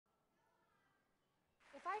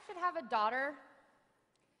should have a daughter,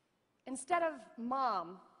 instead of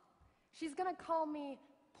Mom, she's gonna call me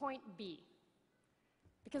Point B.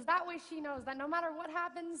 Because that way she knows that no matter what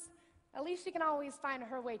happens, at least she can always find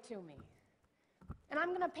her way to me. And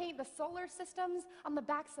I'm gonna paint the solar systems on the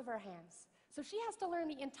backs of her hands. So she has to learn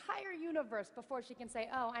the entire universe before she can say,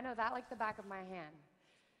 oh, I know that like the back of my hand.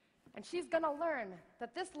 And she's gonna learn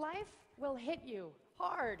that this life will hit you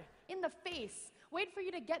hard, in the face, wait for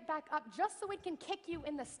you to get back up just so it can kick you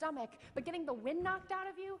in the stomach. But getting the wind knocked out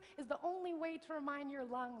of you is the only way to remind your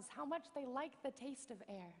lungs how much they like the taste of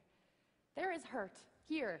air. There is hurt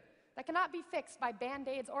here that cannot be fixed by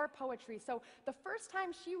Band-Aids or poetry. So the first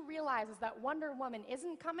time she realizes that Wonder Woman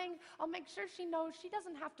isn't coming, I'll make sure she knows she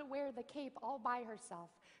doesn't have to wear the cape all by herself.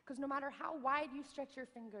 Because no matter how wide you stretch your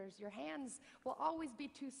fingers, your hands will always be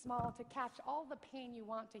too small to catch all the pain you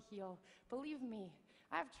want to heal. Believe me,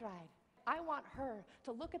 I've tried. I want her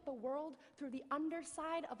to look at the world through the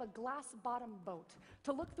underside of a glass-bottom boat,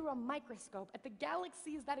 to look through a microscope at the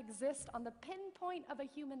galaxies that exist on the pinpoint of a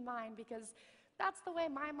human mind, because that's the way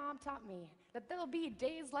my mom taught me, that there'll be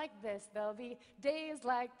days like this, there'll be days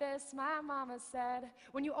like this, my mama said,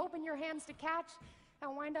 when you open your hands to catch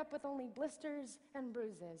and wind up with only blisters and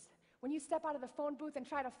bruises. When you step out of the phone booth and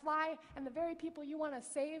try to fly, and the very people you want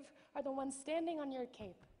to save are the ones standing on your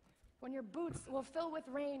cape. When your boots will fill with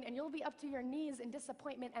rain and you'll be up to your knees in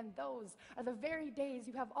disappointment, and those are the very days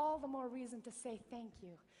you have all the more reason to say thank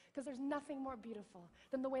you. Because there's nothing more beautiful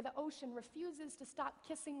than the way the ocean refuses to stop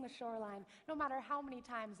kissing the shoreline, no matter how many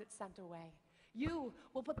times it's sent away. You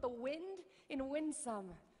will put the wind in win some,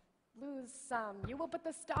 lose some. You will put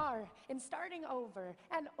the star in starting over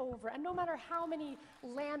and over. And no matter how many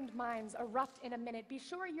landmines erupt in a minute, be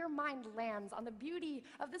sure your mind lands on the beauty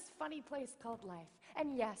of this funny place called life.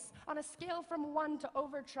 And yes, on a scale from 1 to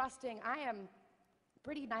over-trusting, I am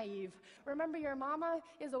pretty naive. Remember, your mama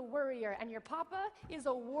is a worrier, and your papa is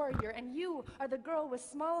a warrior, and you are the girl with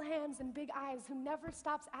small hands and big eyes who never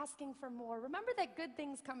stops asking for more. Remember that good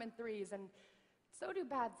things come in threes, and so do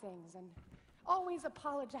bad things, and always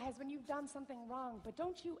apologize when you've done something wrong, but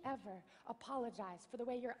don't you ever apologize for the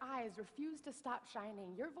way your eyes refuse to stop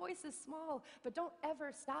shining. Your voice is small, but don't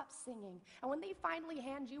ever stop singing. And when they finally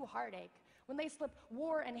hand you heartache, when they slip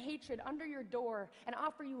war and hatred under your door and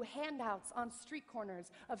offer you handouts on street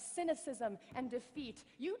corners of cynicism and defeat,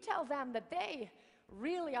 you tell them that they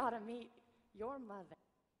really ought to meet your mother.